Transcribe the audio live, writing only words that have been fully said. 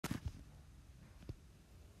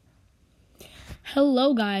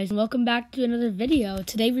Hello guys, and welcome back to another video.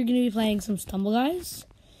 Today we're going to be playing some Stumble Guys.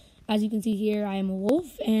 As you can see here, I am a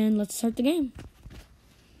wolf, and let's start the game.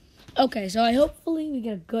 Okay, so hopefully we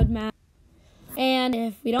get a good map, and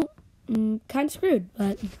if we don't, kind of screwed,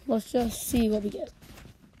 but let's just see what we get.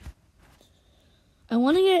 I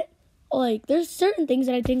want to get, there's certain things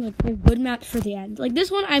that I think are good maps for the end. Like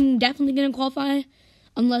this one, I'm definitely going to qualify,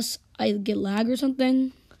 unless I get lag or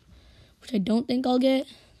something, which I don't think I'll get.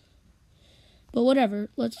 But whatever,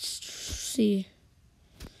 let's see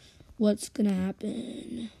what's gonna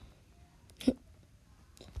happen.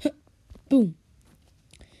 Boom.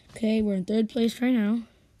 Okay, we're in third place right now.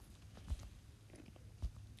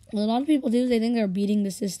 What a lot of people do is they think they're beating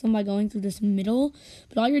the system by going through this middle,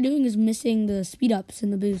 but all you're doing is missing the speed ups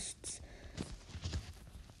and the boosts.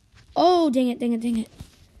 Oh, dang it.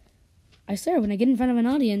 I swear, when I get in front of an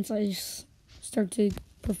audience, I just start to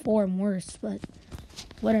perform worse, but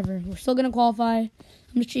whatever. We're still going to qualify. I'm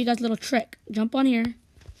going to show you guys a little trick. Jump on here.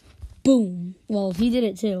 Boom. Well, he did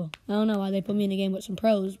it too. I don't know why they put me in a game with some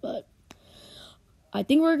pros, but I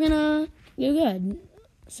think we're going to do good.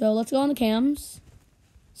 So let's go on the cams.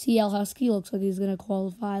 CL Husky looks like he's going to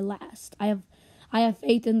qualify last. I have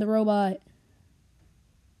faith in the robot.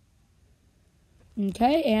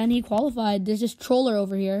 Okay, and he qualified. There's this troller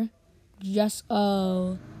over here.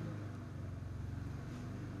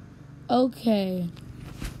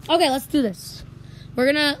 Okay, let's do this.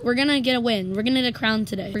 We're gonna get a win. We're gonna get a crown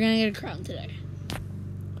today.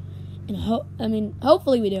 And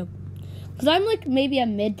hopefully we do. Cause I'm maybe a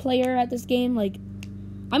mid player at this game.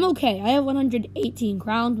 I'm okay. I have 118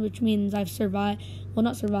 crowns, which means I've survived. Well,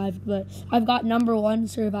 not survived, but I've got #1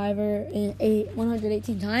 survivor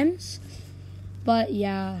 118 times. But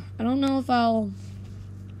yeah, I don't know if I'll.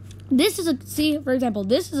 For example,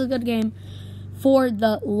 this is a good game for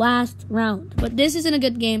the last round, but this isn't a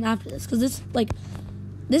good game after this, because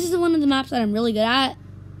this is one of the maps that I'm really good at.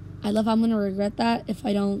 I love how I'm going to regret that if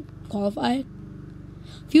I don't qualify.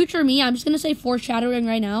 Future me, I'm just going to say foreshadowing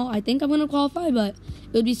right now. I think I'm going to qualify, but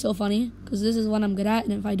it would be so funny, because this is one I'm good at,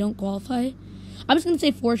 and if I don't qualify, I'm just going to say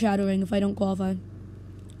foreshadowing if I don't qualify.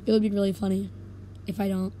 It would be really funny if I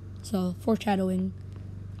don't. So, foreshadowing.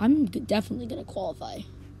 I'm definitely going to qualify.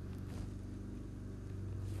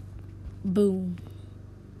 Boom.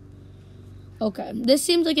 Okay, this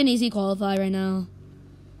seems like an easy qualify right now.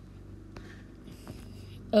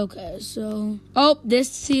 Okay, so... Oh,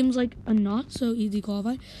 this seems like a not so easy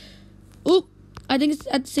qualify. Oop, I think it's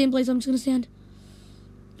at the same place. I'm just going to stand.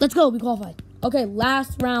 Let's go, we qualified. Okay,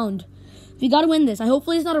 last round. We got to win this.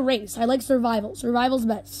 Hopefully it's not a race. I like survival. Survival's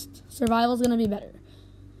best. Survival's going to be better.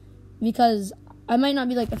 Because I might not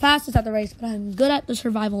be the fastest at the race, but I'm good at the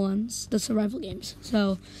survival ones, the survival games.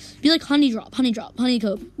 So, be like honey drop,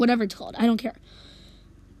 honeycomb, whatever it's called. I don't care.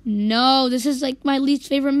 No, this is my least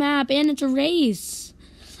favorite map, and it's a race.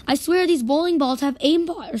 I swear these bowling balls have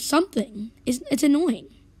aimbot or something. It's annoying.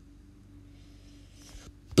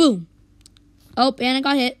 Boom. Oh, and I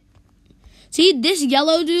got hit. See, this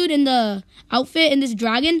yellow dude in the outfit and this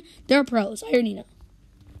dragon, they're pros. I already know.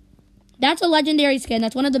 That's a legendary skin.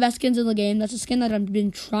 That's one of the best skins in the game. That's a skin that I've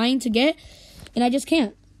been trying to get, and I just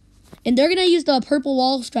can't. And they're going to use the purple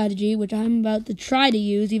wall strategy, which I'm about to try to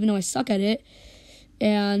use, even though I suck at it.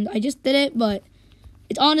 And I just did it, but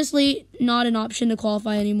it's honestly not an option to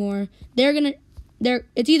qualify anymore.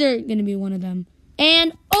 It's either going to be one of them.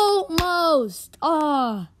 And almost!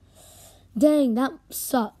 Dang, that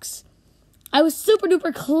sucks. I was super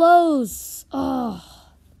duper close.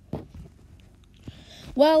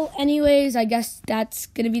 Well, anyways, I guess that's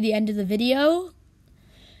going to be the end of the video.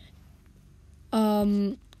 I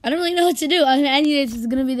don't really know what to do. Anyways, it's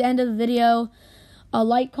going to be the end of the video.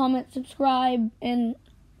 Like, comment, subscribe, and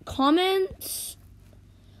comment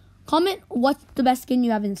what's the best skin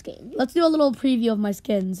you have in this game. Let's do a little preview of my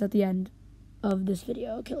skins at the end of this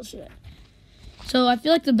video. Okay, let's do it. So, I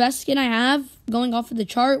feel like the best skin I have, going off of the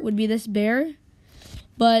chart, would be this bear.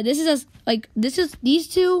 But these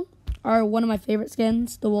two are one of my favorite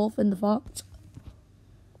skins, the wolf and the fox.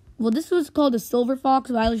 Well, this was called a silver fox,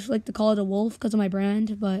 but I just like to call it a wolf because of my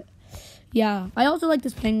brand. But yeah, I also like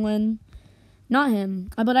this penguin. Not him,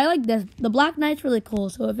 but I like this. The Black Knight's really cool.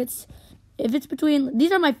 So if it's between,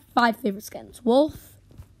 these are my 5 favorite skins: wolf,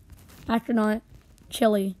 astronaut,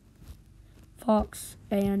 chili, fox,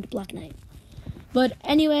 and Black Knight. But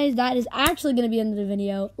anyways, that is actually going to be the end of the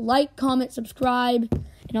video. Like, comment, subscribe,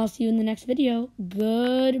 and I'll see you in the next video.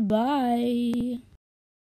 Goodbye.